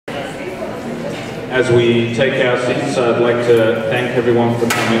As we take our seats, I'd like to thank everyone for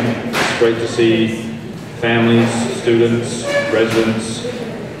coming. It's great to see families, students, residents,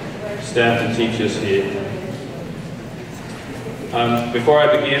 staff and teachers here. Before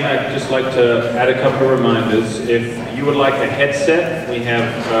I begin, I'd just like to add a couple of reminders. If you would like a headset, we have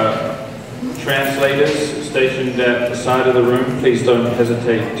translators stationed at the side of the room. Please don't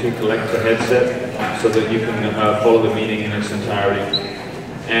hesitate to collect the headset so that you can follow the meeting in its entirety.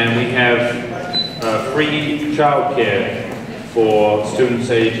 And we have free childcare for students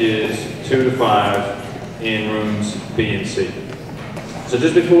ages 2 to 5 in rooms B and C. So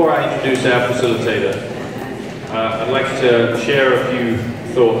just before I introduce our facilitator, I'd like to share a few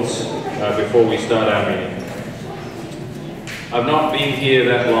thoughts before we start our meeting. I've not been here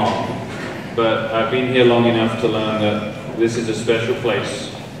that long, but I've been here long enough to learn that this is a special place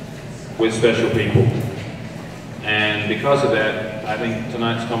with special people. And because of that, I think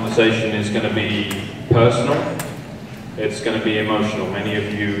tonight's conversation is going to be personal. It's going to be emotional. Many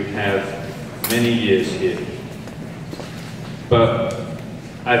of you have many years here. But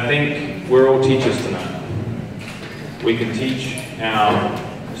I think we're all teachers tonight. We can teach our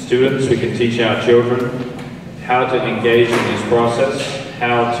students, we can teach our children how to engage in this process,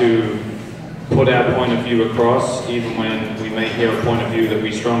 how to put our point of view across, even when we may hear a point of view that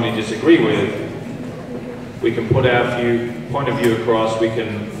we strongly disagree with. We can put our point of view across, we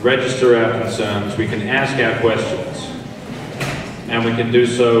can register our concerns, we can ask our questions, and we can do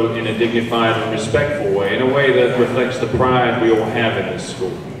so in a dignified and respectful way, in a way that reflects the pride we all have in this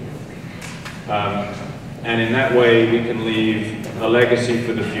school. And in that way, we can leave a legacy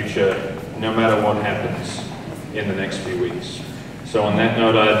for the future, no matter what happens in the next few weeks. So on that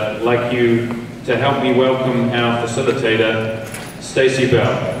note, I'd like you to help me welcome our facilitator, Stacey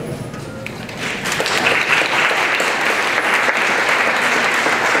Bell.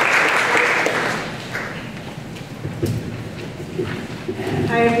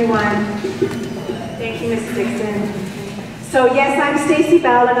 Hi everyone. Thank you, Mr. Dixon. So yes, I'm Stacey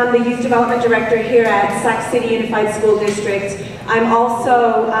Bell and I'm the Youth Development Director here at Sac City Unified School District. I'm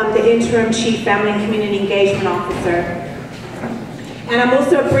also the Interim Chief Family and Community Engagement Officer. And I'm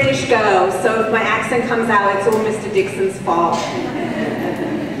also a British girl, so if my accent comes out, it's all Mr. Dixon's fault.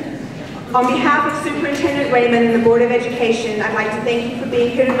 On behalf of Superintendent Raymond and the Board of Education, I'd like to thank you for being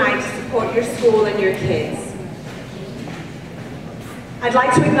here tonight to support your school and your kids. I'd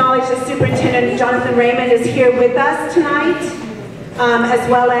like to acknowledge that Superintendent Jonathan Raymond is here with us tonight, as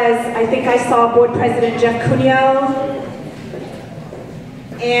well as, I think I saw Board President Jeff Cuneo,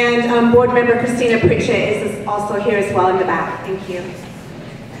 and Board Member Christina Pritchett is also here as well in the back. Thank you.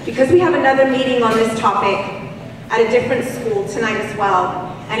 Because we have another meeting on this topic at a different school tonight as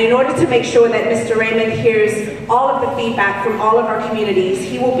well, and in order to make sure that Mr. Raymond hears all of the feedback from all of our communities,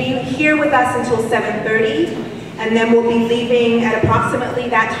 he will be here with us until 7:30. And then we'll be leaving at approximately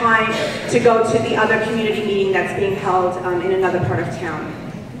that time to go to the other community meeting that's being held in another part of town.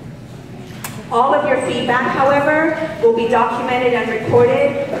 All of your feedback, however, will be documented and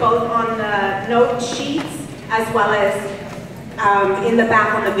recorded both on the note sheets as well as in the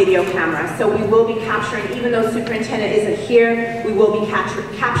back on the video camera. So we will be capturing, even though Superintendent isn't here, we will be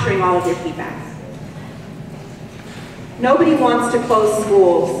capturing all of your feedback. Nobody wants to close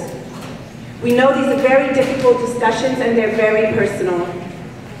schools. We know these are very difficult discussions and they're very personal.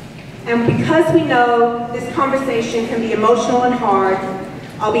 And because we know this conversation can be emotional and hard,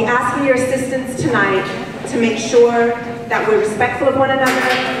 I'll be asking your assistance tonight to make sure that we're respectful of one another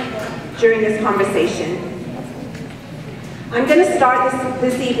during this conversation. I'm going to start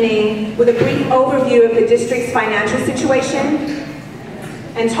this evening with a brief overview of the district's financial situation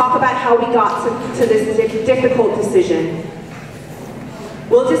and talk about how we got to this difficult decision.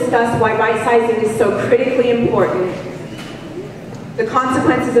 We'll discuss why right-sizing is so critically important, the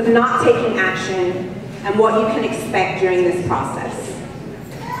consequences of not taking action, and what you can expect during this process.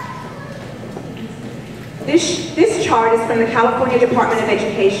 This chart is from the California Department of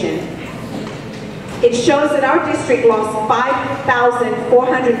Education. It shows that our district lost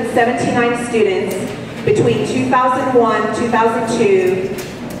 5,479 students between 2001, 2002,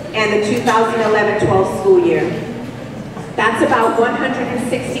 and the 2011-12 school year. That's about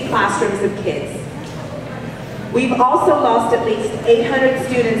 160 classrooms of kids. We've also lost at least 800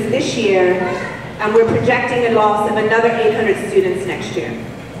 students this year, and we're projecting a loss of another 800 students next year.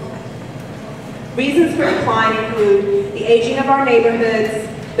 Reasons for decline include the aging of our neighborhoods,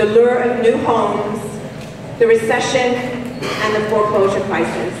 the lure of new homes, the recession, and the foreclosure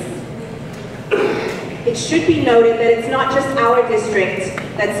crisis. It should be noted that it's not just our district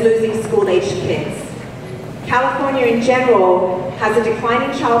that's losing school-aged kids. California in general has a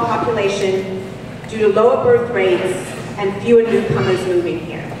declining child population due to lower birth rates and fewer newcomers moving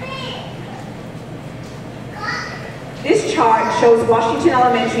here. This chart shows Washington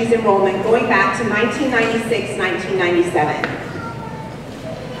Elementary's enrollment going back to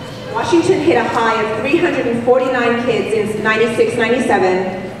 1996-1997. Washington hit a high of 349 kids in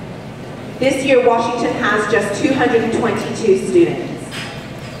 96-97. This year, Washington has just 222 students.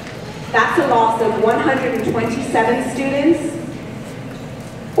 That's a loss of 127 students,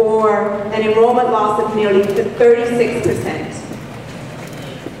 or an enrollment loss of nearly 36%.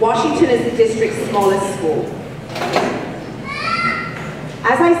 Washington is the district's smallest school.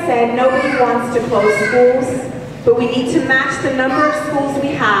 As I said, nobody wants to close schools, but we need to match the number of schools we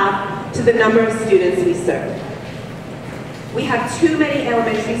have to the number of students we serve. We have too many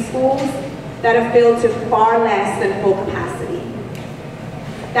elementary schools that are filled to far less than full capacity.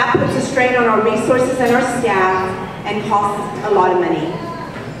 That puts a strain on our resources and our staff and costs a lot of money.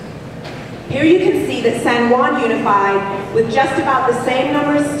 Here you can see that San Juan Unified, with just about the same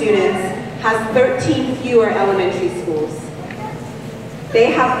number of students, has 13 fewer elementary schools.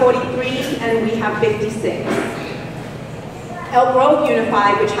 They have 43 and we have 56. Elk Grove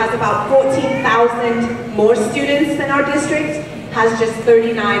Unified, which has about 14,000 more students than our district, has just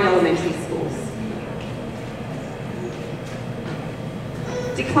 39 elementary schools.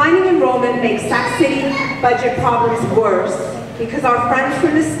 Declining enrollment makes Sac City budget problems worse because our funds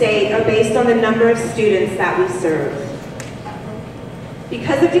from the state are based on the number of students that we serve.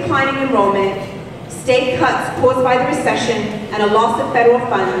 Because of declining enrollment, state cuts caused by the recession, and a loss of federal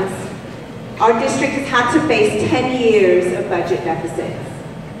funds, our district has had to face 10 years of budget deficits.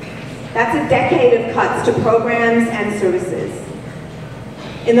 That's a decade of cuts to programs and services.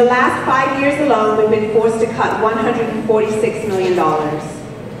 In the last 5 years alone, we've been forced to cut $146 million.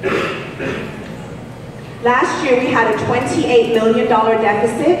 Last year, we had a $28 million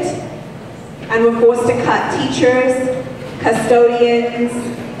deficit, and we're forced to cut teachers, custodians,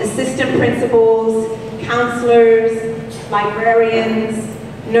 assistant principals, counselors, librarians,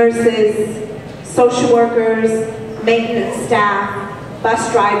 nurses, social workers, maintenance staff, bus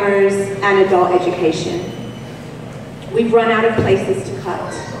drivers, and adult education. We've run out of places to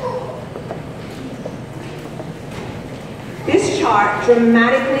cut. This chart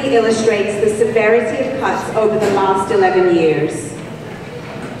dramatically illustrates the severity of cuts over the last 11 years.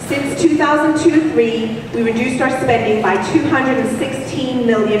 Since 2002-03, we reduced our spending by $216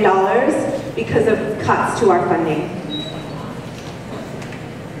 million because of cuts to our funding.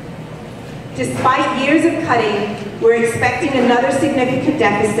 Despite years of cutting, we're expecting another significant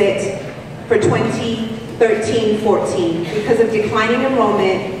deficit for 2013-14 because of declining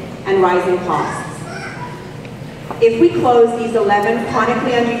enrollment and rising costs. If we close these 11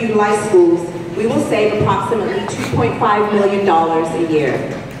 chronically underutilized schools, we will save approximately $2.5 million a year.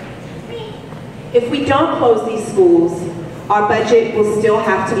 If we don't close these schools, our budget will still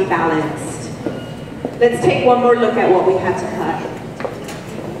have to be balanced. Let's take one more look at what we had to cut.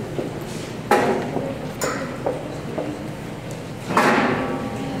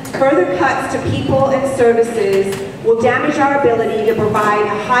 Further cuts to people and services will damage our ability to provide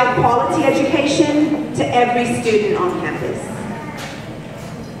a high-quality education to every student on campus.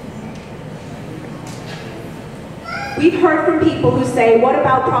 We've heard from people who say, what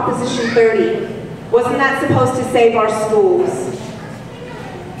about Proposition 30? Wasn't that supposed to save our schools?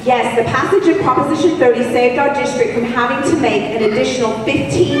 Yes, the passage of Proposition 30 saved our district from having to make an additional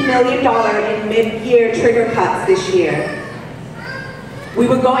 $15 million in mid-year trigger cuts this year. We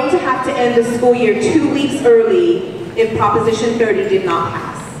were going to have to end the school year 2 weeks early if Proposition 30 did not pass.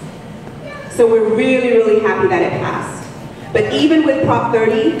 So we're really, really happy that it passed. But even with Prop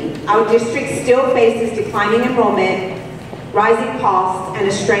 30, our district still faces declining enrollment, rising costs, and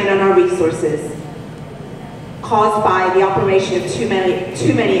a strain on our resources caused by the operation of too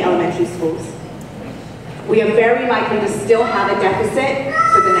many elementary schools. We are very likely to still have a deficit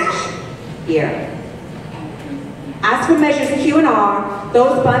for the next year. As for measures Q and R,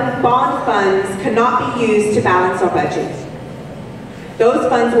 those bond funds cannot be used to balance our budget. Those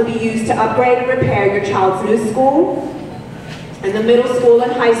funds will be used to upgrade and repair your child's new school and the middle school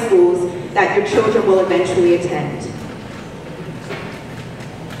and high schools that your children will eventually attend.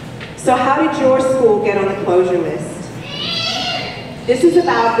 So how did your school get on the closure list? This is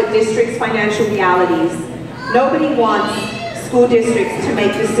about the district's financial realities. Nobody wants school districts to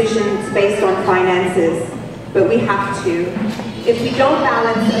make decisions based on finances, but we have to. If we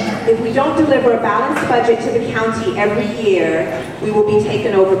don't deliver a balanced budget to the county every year, we will be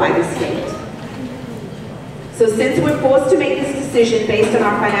taken over by the state. So since we're forced to make this decision based on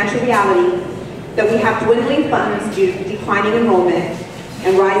our financial reality, that we have dwindling funds due to declining enrollment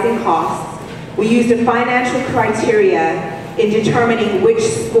and rising costs, We used a financial criteria in determining which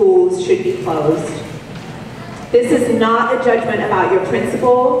schools should be closed. This is not a judgment about your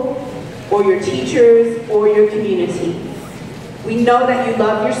principal, or your teachers, or your community. We know that you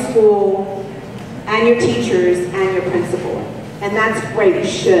love your school, and your teachers, and your principal. And that's great, you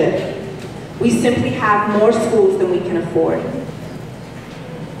should. We simply have more schools than we can afford.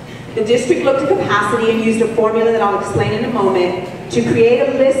 The district looked at capacity and used a formula that I'll explain in a moment to create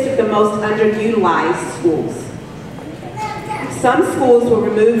a list of the most underutilized schools. Some schools were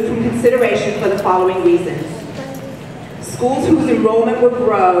removed from consideration for the following reasons. Schools whose enrollment would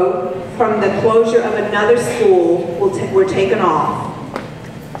grow from the closure of another school were taken off,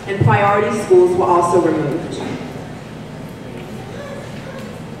 and priority schools were also removed.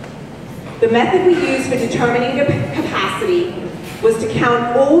 The method we used for determining capacity was to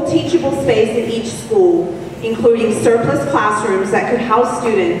count all teachable space in each school, including surplus classrooms that could house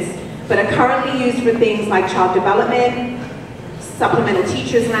students, but are currently used for things like child development, supplemental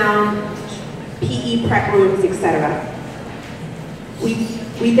teachers lounge, PE prep rooms, etc.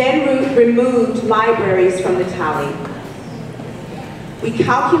 We then removed libraries from the tally. We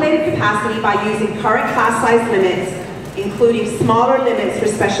calculated capacity by using current class size limits, including smaller limits for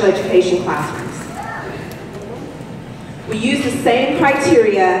special education classrooms. We used the same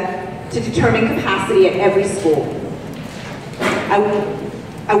criteria to determine capacity at every school. I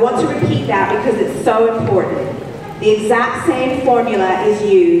want to repeat that because it's so important. The exact same formula is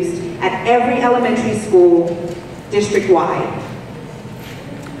used at every elementary school, district-wide.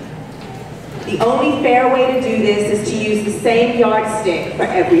 The only fair way to do this is to use the same yardstick for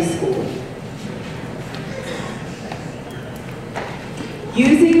every school.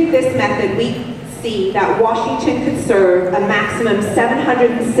 Using this method, we see that Washington could serve a maximum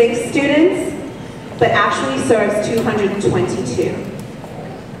 706 students, but actually serves 222.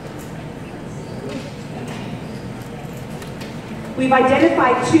 We've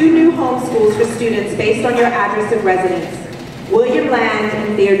identified 2 new homeschools for students based on your address of residence, William Land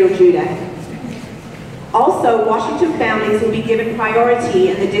and Theodore Judah. Also, Washington families will be given priority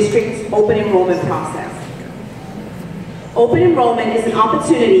in the district's open enrollment process. Open enrollment is an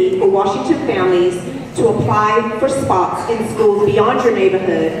opportunity for Washington families to apply for spots in schools beyond your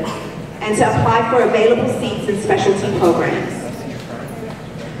neighborhood and to apply for available seats in specialty programs.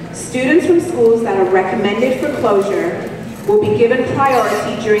 Students from schools that are recommended for closure will be given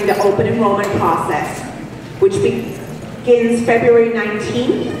priority during the open enrollment process, which begins February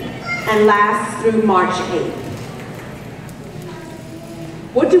 19th and lasts through March 8th.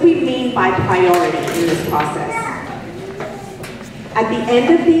 What do we mean by priority in this process? At the end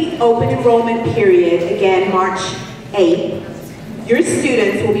of the open enrollment period, again March 8th, your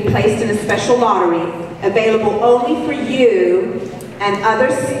students will be placed in a special lottery available only for you and other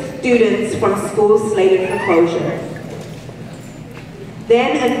students from schools slated for closure.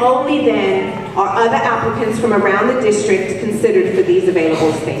 Then and only then are other applicants from around the district considered for these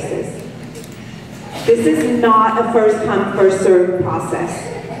available spaces. This is not a first-come, first-served process.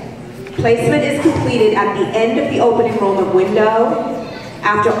 Placement is completed at the end of the open enrollment window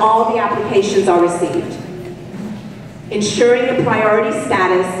after all the applications are received, ensuring a priority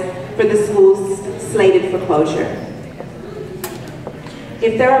status for the schools slated for closure.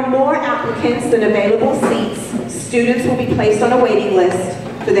 If there are more applicants than available seats, students will be placed on a waiting list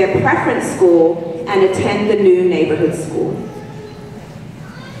for their preference school and attend the new neighborhood school.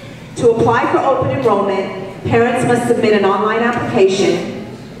 To apply for open enrollment, parents must submit an online application.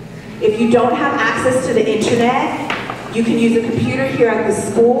 If you don't have access to the internet, you can use a computer here at the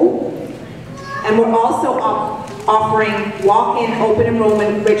school. And we're also offering walk-in open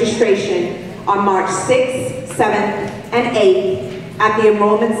enrollment registration on March 6th, 7th, and 8th at the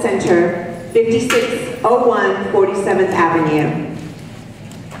Enrollment Center, 5601 47th Avenue.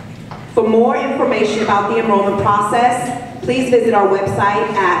 For more information about the enrollment process, please visit our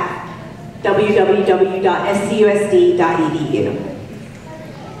website at www.scusd.edu.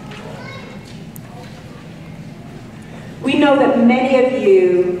 We know that many of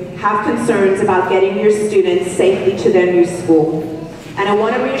you have concerns about getting your students safely to their new school. And I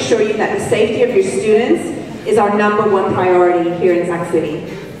want to reassure you that the safety of your students is our #1 priority here in Sac City.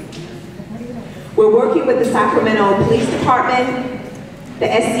 We're working with the Sacramento Police Department, the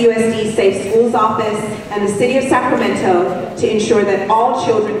SCUSD Safe Schools Office, and the City of Sacramento to ensure that all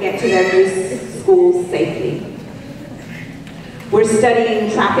children get to their new schools safely. We're studying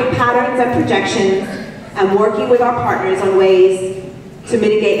traffic patterns and projections and working with our partners on ways to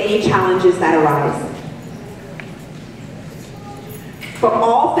mitigate any challenges that arise. For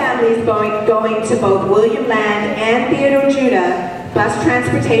all families going to both William Land and Theodore Judah, bus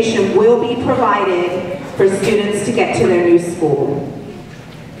transportation will be provided for students to get to their new school.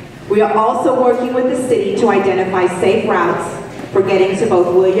 We are also working with the city to identify safe routes for getting to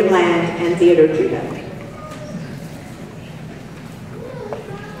both William Land and Theodore Judah.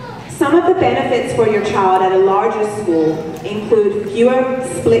 Some of the benefits for your child at a larger school include fewer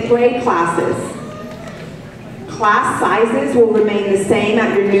split grade classes. Class sizes will remain the same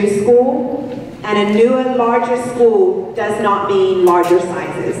at your new school, and a new and larger school does not mean larger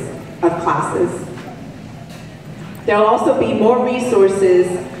sizes of classes. There will also be more resources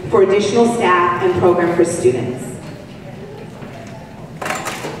for additional staff and program for students.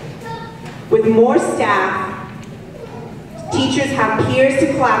 With more staff, teachers have peers to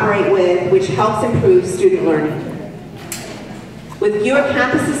collaborate with, which helps improve student learning. With fewer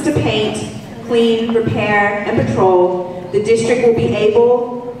campuses to paint, clean, repair, and patrol, the district will be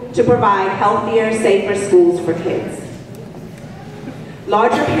able to provide healthier, safer schools for kids.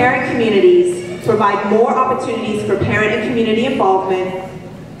 Larger parent communities provide more opportunities for parent and community involvement,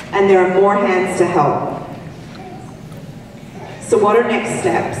 and there are more hands to help. So what are next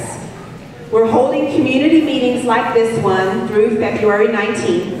steps? We're holding community meetings like this one through February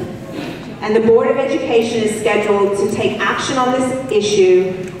 19th, and the Board of Education is scheduled to take action on this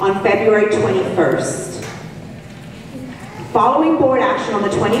issue on February 21st. Following board action on the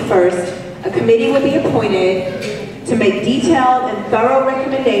 21st, a committee will be appointed to make detailed and thorough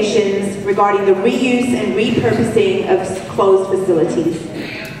recommendations regarding the reuse and repurposing of closed facilities.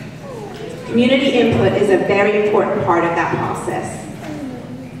 Community input is a very important part of that process.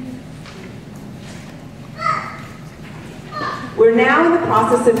 We're now in the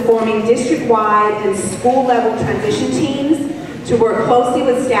process of forming district-wide and school-level transition teams to work closely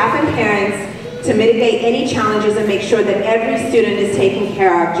with staff and parents to mitigate any challenges and make sure that every student is taken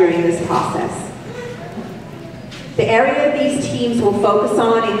care of during this process. The area these teams will focus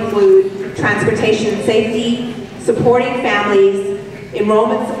on include transportation safety, supporting families,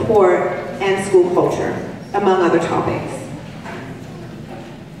 enrollment support, and school culture, among other topics.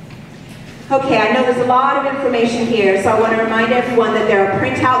 Okay, I know there's a lot of information here, so I want to remind everyone that there are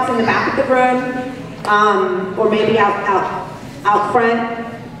printouts in the back of the room, or maybe out front.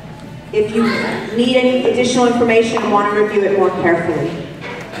 If you need any additional information and want to review it more carefully.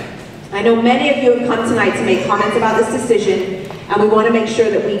 I know many of you have come tonight to make comments about this decision, and we want to make sure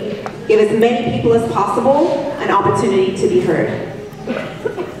that we give as many people as possible an opportunity to be heard.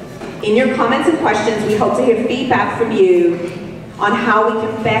 In your comments and questions, we hope to hear feedback from you on how we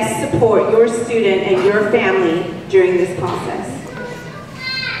can best support your student and your family during this process.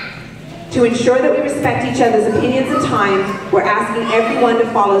 To ensure that we respect each other's opinions and time, we're asking everyone to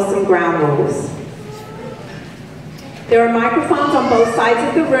follow some ground rules. There are microphones on both sides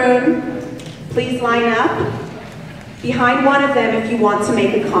of the room. Please line up behind one of them if you want to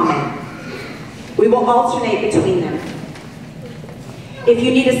make a comment. We will alternate between them. If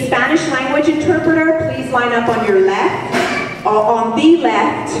you need a Spanish language interpreter, please line up on your left, or on the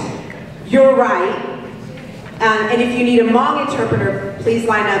left, your right. And if you need a Hmong interpreter, please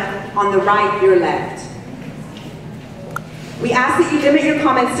line up on the right, your left. We ask that you limit your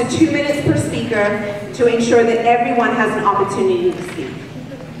comments to 2 minutes per speaker to ensure that everyone has an opportunity to speak.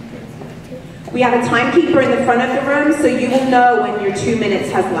 We have a timekeeper in the front of the room, so you will know when your 2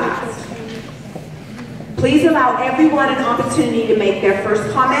 minutes has lapsed. Please allow everyone an opportunity to make their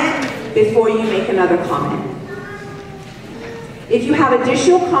first comment before you make another comment. If you have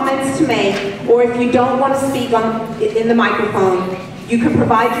additional comments to make, or if you don't want to speak in the microphone, you can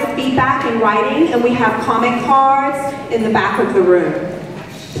provide your feedback in writing, and we have comment cards in the back of the room.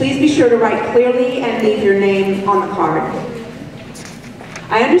 Please be sure to write clearly and leave your name on the card.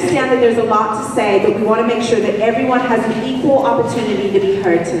 I understand that there's a lot to say, but we want to make sure that everyone has an equal opportunity to be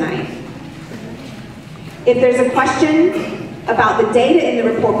heard tonight. If there's a question about the data in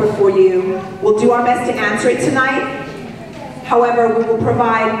the report before you, we'll do our best to answer it tonight. However, we will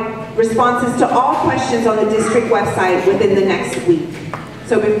provide responses to all questions on the district website within the next week.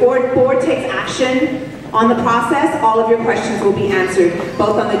 So before the board takes action on the process, all of your questions will be answered,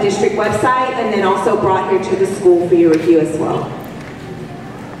 both on the district website and then also brought here to the school for your review as well.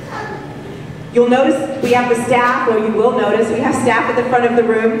 You'll notice we have the staff, or you will notice, we have staff at the front of the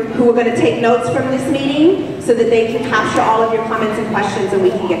room who are going to take notes from this meeting so that they can capture all of your comments and questions and we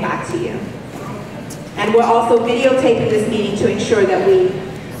can get back to you. And we're also videotaping this meeting to ensure that we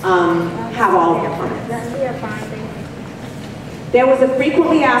have all of your comments. There was a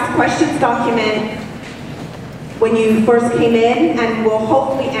frequently asked questions document when you first came in, and we'll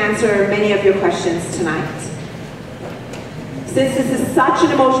hopefully answer many of your questions tonight. Since this is such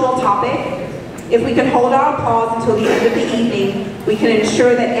an emotional topic, if we can hold our applause until the end of the evening, we can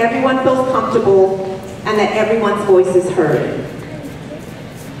ensure that everyone feels comfortable and that everyone's voice is heard.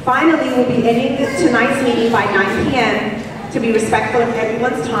 Finally, we'll be ending tonight's meeting by 9 p.m. to be respectful of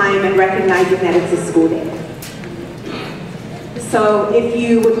everyone's time and recognizing that it's a school day. So if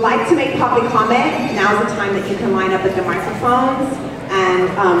you would like to make public comment, now's the time that you can line up at the microphones,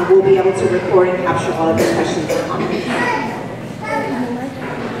 and we'll be able to record and capture all of your questions and comments.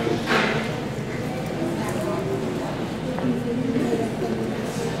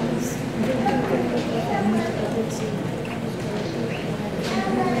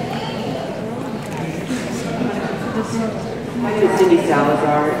 My name is Cindy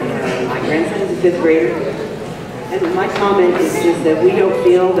Salazar, and my grandson is a 5th grader. And my comment is just that we don't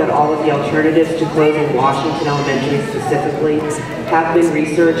feel that all of the alternatives to closing Washington Elementary specifically have been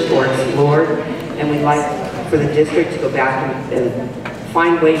researched or explored, and we'd like for the district to go back and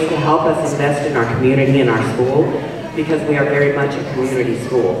find ways to help us invest in our community and our school, because we are very much a community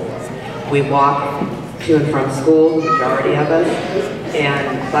school. We walk to and from school, the majority of us,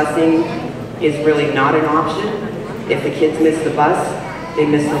 and busing is really not an option. If the kids miss the bus, they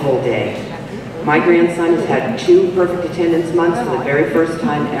miss the whole day. My grandson has had 2 perfect attendance months for the very first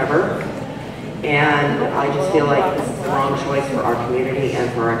time ever, and I just feel like this is the wrong choice for our community and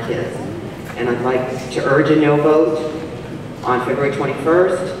for our kids. And I'd like to urge a no vote on February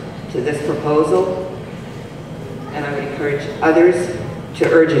 21st to this proposal, and I would encourage others to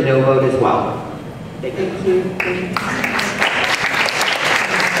urge a no vote as well. Thank you.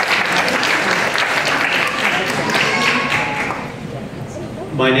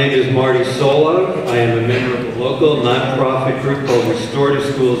 My name is Marty Sola. I am a member of the local nonprofit group called Restorative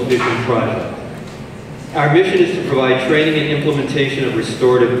Schools Vision Project. Our mission is to provide training and implementation of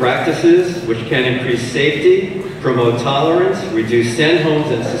restorative practices which can increase safety, promote tolerance, reduce send homes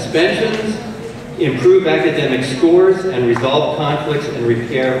and suspensions, improve academic scores, and resolve conflicts and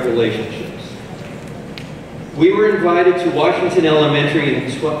repair relationships. We were invited to Washington Elementary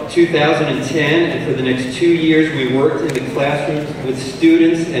in 2010, and for the next 2 years we worked in the classrooms with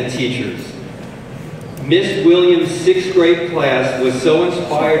students and teachers. Miss Williams' 6th grade class was so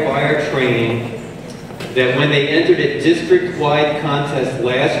inspired by our training that when they entered a district-wide contest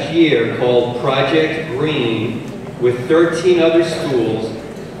last year called Project Green with 13 other schools,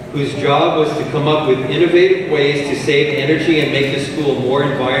 whose job was to come up with innovative ways to save energy and make the school more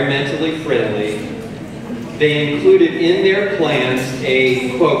environmentally friendly, they included in their plans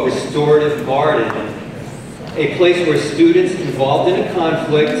a, quote, restorative garden, a place where students involved in a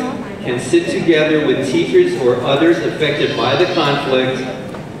conflict can sit together with teachers or others affected by the conflict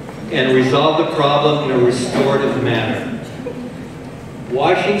and resolve the problem in a restorative manner.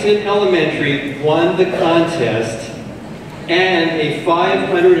 Washington Elementary won the contest and a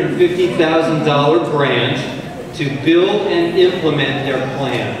 $550,000 grant to build and implement their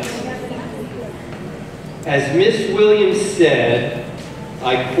plans. As Miss Williams said,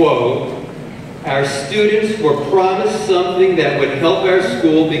 I quote, "Our students were promised something that would help our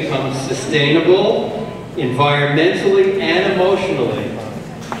school become sustainable, environmentally and emotionally.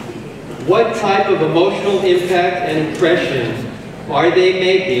 What type of emotional impact and impression are they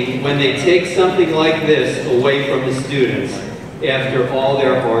making when they take something like this away from the students after all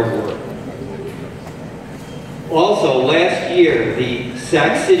their hard work?" Also, last year, the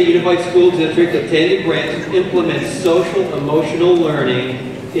Sac City Unified School District obtained a grant to implement social emotional learning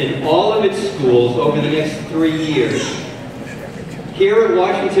in all of its schools over the next 3 years. Here at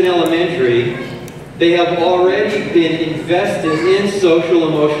Washington Elementary, they have already been invested in social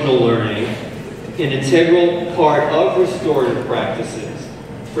emotional learning, an integral part of restorative practices,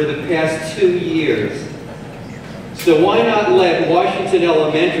 for the past 2 years. So why not let Washington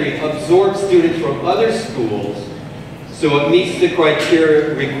Elementary absorb students from other schools so it meets the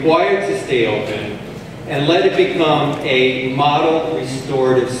criteria required to stay open, and let it become a model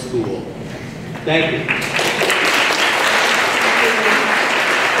restorative school? Thank you.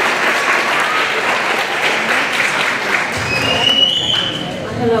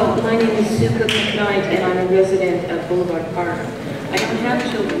 Hello, my name is Sue Cook McKnight, and I'm a resident of Boulevard Park. I don't have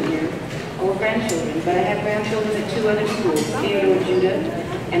children here, or grandchildren, but I have grandchildren at 2 other schools, Theodore Judah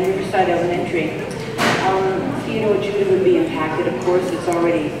and Riverside Elementary. Theodore Judah would be impacted. Of course, it's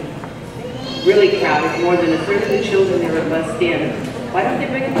already really crowded. More than a third of the children there are bused in. Why don't they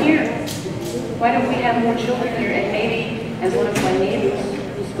bring them here? Why don't we have more children here? And maybe, as one of my neighbors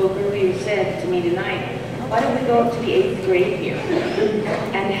who spoke earlier said to me tonight, why don't we go up to the 8th grade here?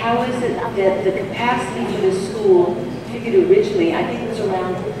 And how is it that the capacity for the school figured originally, I think it was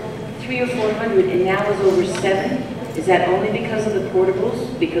around 300 or 400, and now is over 7? Is that only because of the portables?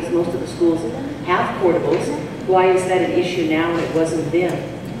 Because most of the schools have portables. Why is that an issue now and it wasn't then?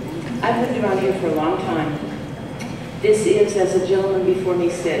 I've lived around here for a long time. This is, as the gentleman before me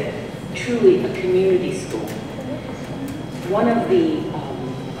said, truly a community school. One of the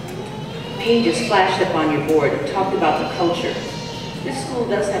pages flashed up on your board talked about the culture. This school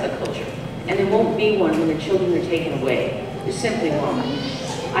does have a culture, and there won't be one when the children are taken away. There simply won't.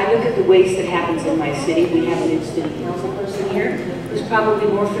 I look at the waste that happens in my city. We have a new city council person here who's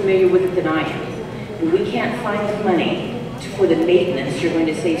probably more familiar with it than I am. And we can't find the money for the maintenance. You're going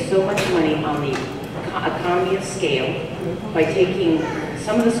to save so much money on the economy of scale by taking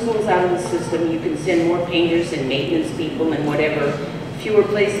some of the schools out of the system. You can send more painters and maintenance people and whatever, fewer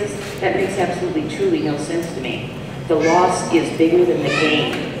places. That makes absolutely, truly no sense to me. The loss is bigger than the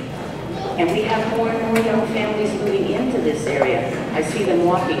gain. And we have more and more young families moving into this area. I see them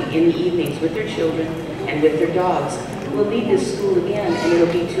walking in the evenings with their children and with their dogs. We'll leave this school again and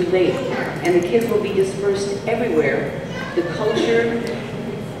it'll be too late. And the kids will be dispersed everywhere. The culture,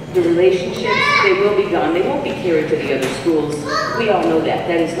 the relationships, they will be gone. They won't be carried to the other schools. We all know that.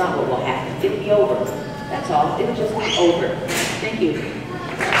 That is not what will happen. It'll be over. That's all. It'll just be over. Thank you.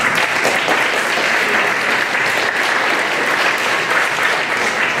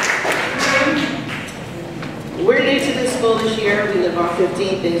 We're new to this school this year. We live on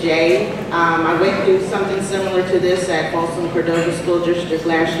 15th and J. I went through something similar to this at Folsom Cordova School District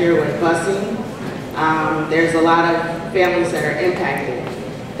last year with busing. There's a lot of families that are impacted.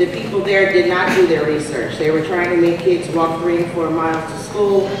 The people there did not do their research. They were trying to make kids walk 3 and 4 miles to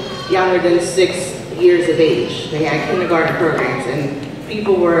school younger than 6 years of age. They had kindergarten programs, and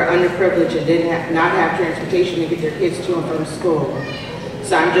people were underprivileged and did not have transportation to get their kids to and from school.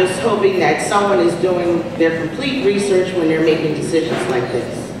 So I'm just hoping that someone is doing their complete research when they're making decisions like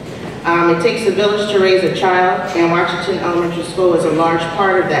this. It takes a village to raise a child, and Washington Elementary School is a large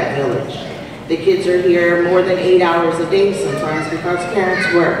part of that village. The kids are here more than 8 hours a day sometimes because parents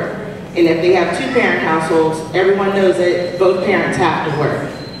work. And if they have 2-parent households, everyone knows that both parents have to work.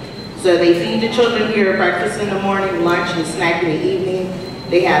 So they feed the children here breakfast in the morning, lunch, and snack in the evening.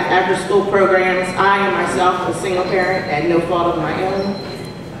 They have after-school programs. I am myself a single parent at no fault of my own.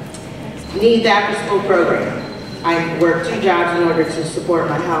 Need the after-school program. I work 2 jobs in order to support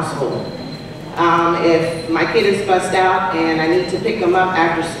my household. If my kid is bussed out and I need to pick them up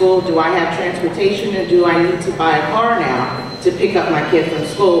after school, do I have transportation, or do I need to buy a car now to pick up my kid from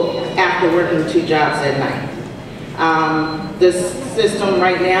school after working 2 jobs at night? This system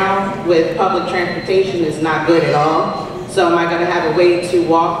right now with public transportation is not good at all. So am I going to have a way to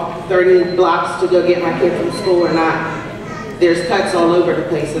walk 30 blocks to go get my kid from school or not? There's cuts all over the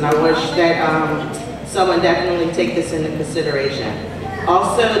place, and I wish that someone definitely take this into consideration.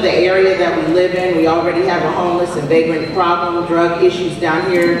 Also, the area that we live in, we already have a homeless and vagrant problem, drug issues down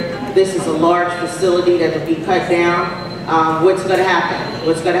here. This is a large facility that will be cut down. What's going to happen?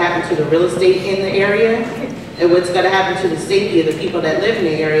 What's going to happen to the real estate in the area? And what's going to happen to the safety of the people that live in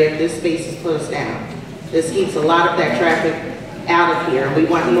the area if this space is closed down? This keeps a lot of that traffic out of here. We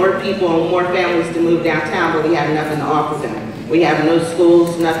want more people and more families to move downtown, but we have nothing to offer them. We have no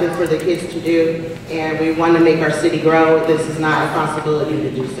schools, nothing for the kids to do, and we want to make our city grow. This is not a possibility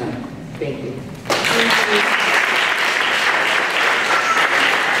to do so. Thank you.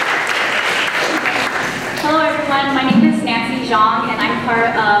 Hello everyone, my name is Nancy Zhang, and I'm part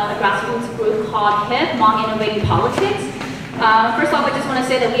of a grassroots group called HIP, Hmong Innovating Politics. First off, I just want to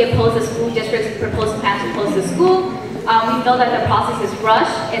say that we oppose the school district's proposed plan to close the school. We feel that the process is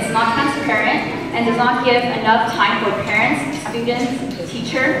rushed, it's not transparent, and does not give enough time for parents, students,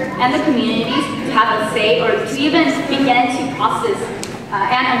 teachers, and the communities to have a say or to even begin to process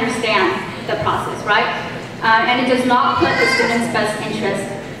and understand the process, right? And it does not put the students' best interest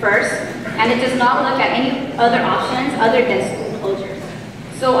first, and it does not look at any other options other than school closure.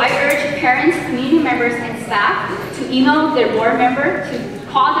 So I urge parents, community members, and staff to email their board member, to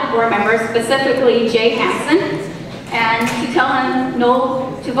call their board member, specifically Jay Hansen, and to tell them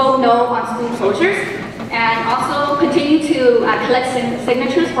no, to vote no on school closures, and also continue to collect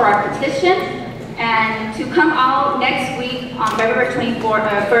signatures for our petition, and to come out next week on February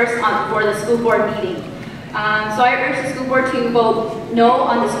 1st for the school board meeting. So I urge the school board to vote no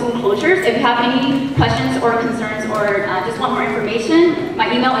on the school closures. If you have any questions or concerns or just want more information, my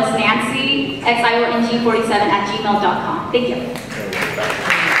email is nancy.xiong47@gmail.com. Thank you.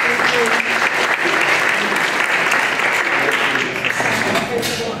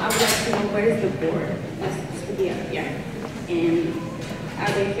 I would like to know, where is the board? Yeah. And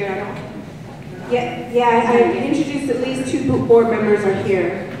are they here at all? Yeah, I introduced at least 2 board members are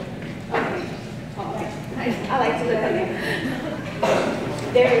here. Okay. I like to look at them.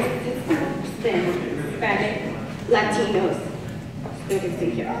 There is this Hispanic Latinos students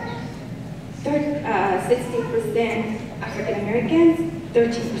in here. 60% African Americans,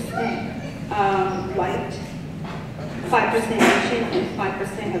 13% white, 5% Asian, and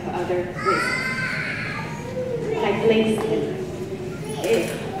 5% of other races. Like race is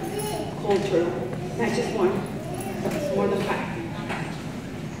cultural, not just one, it's more than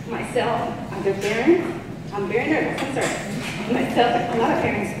 5. Myself, other parents, I'm very nervous, I'm sorry. Myself, a lot of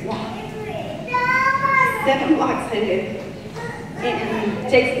parents walk 7 blocks I live, and it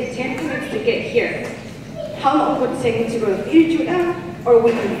takes me 10 minutes to get here. How long would it take me to go to Peter Judah or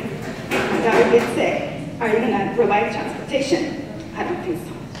Whitney? My daughter gets sick. Are you going to provide transportation? I don't think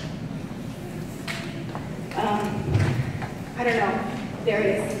so. I don't know. There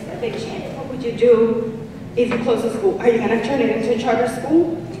is a big chance. What would you do if you close the school? Are you going to turn it into a charter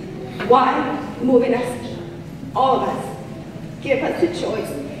school? Why? Moving us, all of us. Give us the choice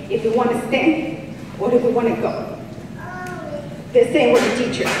if we want to stay or if we want to go. The same with the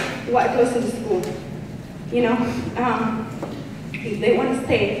teachers. Why close the school? You know, if they want to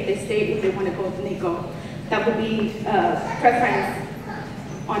stay, they stay. If they want to go, then they go. That would be preference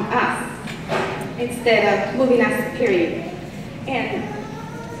on us instead of moving us, period. And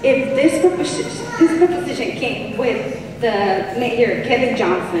if this proposition came with the mayor, Kevin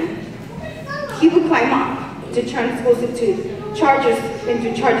Johnson, he would climb up to turn schools into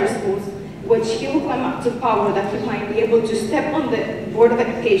charter schools, which he will climb up to power that he might be able to step on the Board of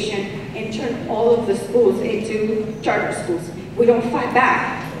Education and turn all of the schools into charter schools. We don't fight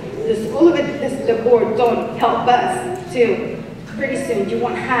back. The board don't help us to. Pretty soon you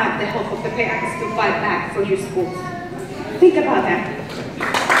won't have the help of the parents to fight back for your schools. Think about that.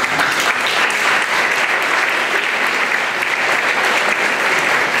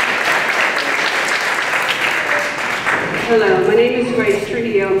 Hello, my name is Grace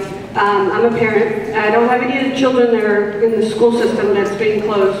Trujillo. I'm a parent. I don't have any of the children that are in the school system that's being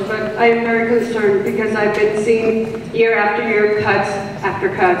closed, but I am very concerned because I've been seeing year after year cuts after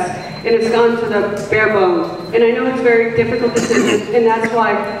cuts, and it's gone to the bare bones. And I know it's a very difficult decision, and that's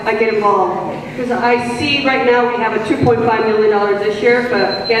why I get involved. Because I see right now we have a $2.5 million this year,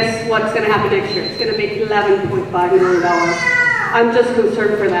 but guess what's going to happen next year? It's going to be $11.5 million. I'm just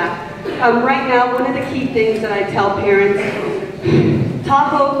concerned for that. Right now, one of the key things that I tell parents,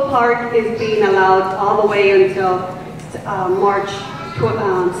 Tahoe Park is being allowed all the way until March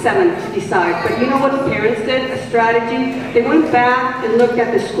 7th to decide. But you know what the parents did? A strategy. They went back and looked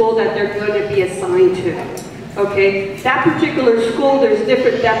at the school that they're going to be assigned to. Okay? That particular school, there's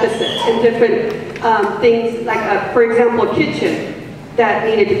different deficits and different things, like, for example, a kitchen that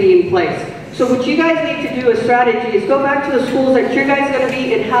needed to be in place. So what you guys need to do as strategy is go back to the schools that you guys are going to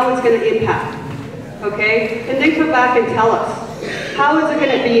be and how it's going to impact. Okay? And then come back and tell us. How is it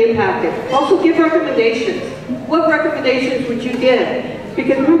going to be impacted? Also give recommendations. What recommendations would you give?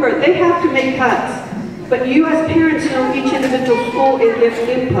 Because remember, they have to make cuts. But you as parents know each individual school and give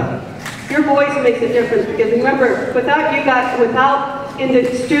input. Your voice makes a difference because remember, without you guys, in the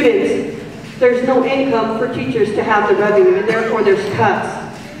students, there's no income for teachers to have the revenue, and therefore there's cuts.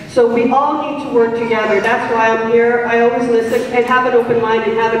 So we all need to work together. That's why I'm here. I always listen and have an open mind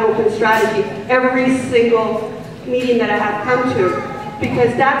and have an open strategy every single meeting that I have come to,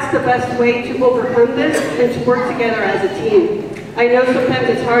 because that's the best way to overcome this and to work together as a team. I know sometimes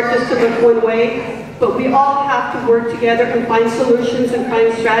it's hard just to look one way, but we all have to work together and find solutions and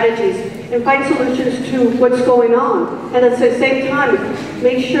find strategies and find solutions to what's going on. And at the same time,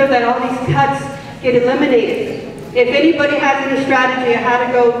 make sure that all these cuts get eliminated. If anybody has any strategy on how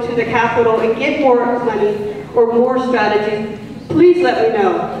to go to the Capitol and get more money or more strategies, please let me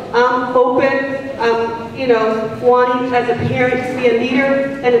know. I'm open. Wanting as a parent to be a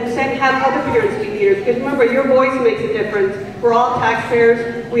leader and at the same time have other parents be leaders. Because remember, your voice makes a difference. We're all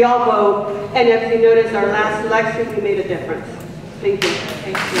taxpayers. We all vote. And if you notice, our last election, we made a difference. Thank you.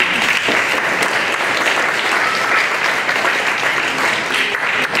 Thank you.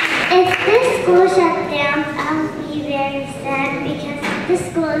 If this school shut down, I'll be very sad because this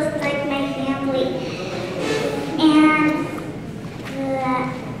school is like my family. And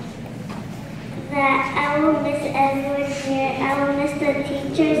that I will miss everyone here. I will miss the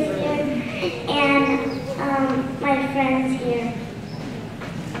teachers here and my friends here.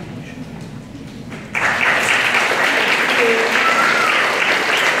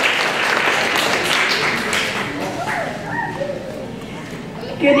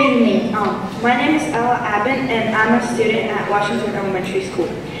 Good evening. My name is Ella Abbott and I'm a student at Washington Elementary School.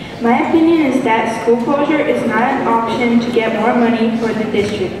 My opinion is that school closure is not an option to get more money for the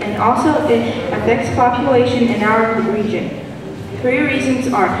district, and also it affects population in our region. Three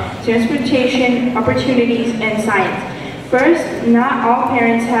reasons are transportation, opportunities, and science. First, not all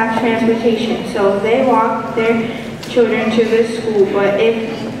parents have transportation, so they walk their children to the school, but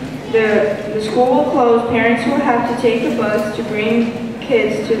if the school will close, parents will have to take a bus to bring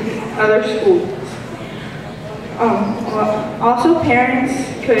kids to other schools. Also, parents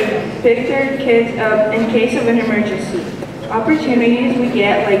could pick their kids up in case of an emergency. Opportunities we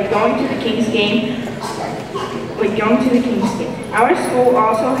get, like going to the Kings game. Our school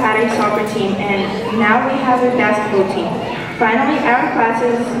also had a soccer team, and now we have a basketball team. Finally, our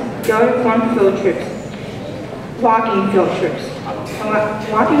classes go to fun field trips, walking field trips.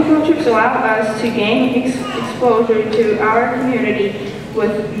 Walking field trips allow us to gain exposure to our community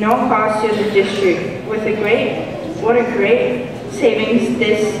with no cost to the district. What a great savings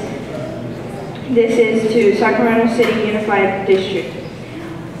this is to Sacramento City Unified District.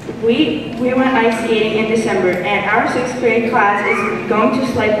 We went ice skating in December, and our 6th grade class is going to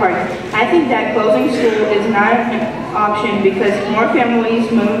Sled Park. I think that closing school is not an option because more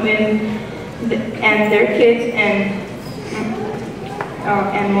families move in and their kids and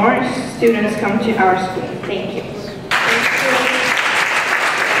more students come to our school. Thank you.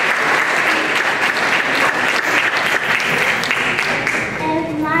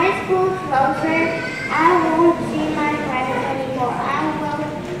 If my school closes, I won't see my friends anymore. I will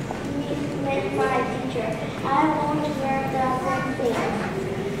meet with my teacher. I won't wear the same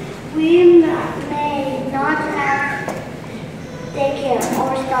things. We may not have daycare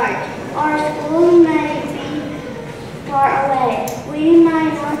or start. Our school may be far away. We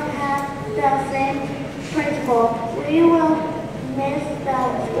might not have the same principal. We will miss the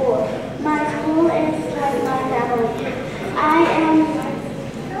school. My school is like my family. I am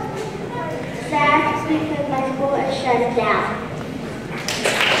sad because my school is shut down.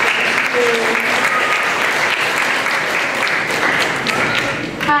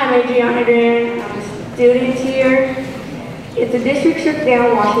 Hi, I'm Adriana Grant. I'm a student here. If the district shuts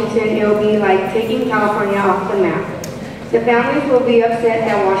down Washington, it will be like taking California off the map. The families will be upset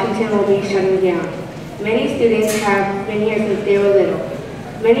that Washington will be shutting down. Many students have been here since they were little.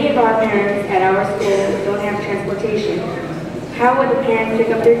 Many of our parents at our school don't have transportation. How would the parents pick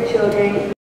up their children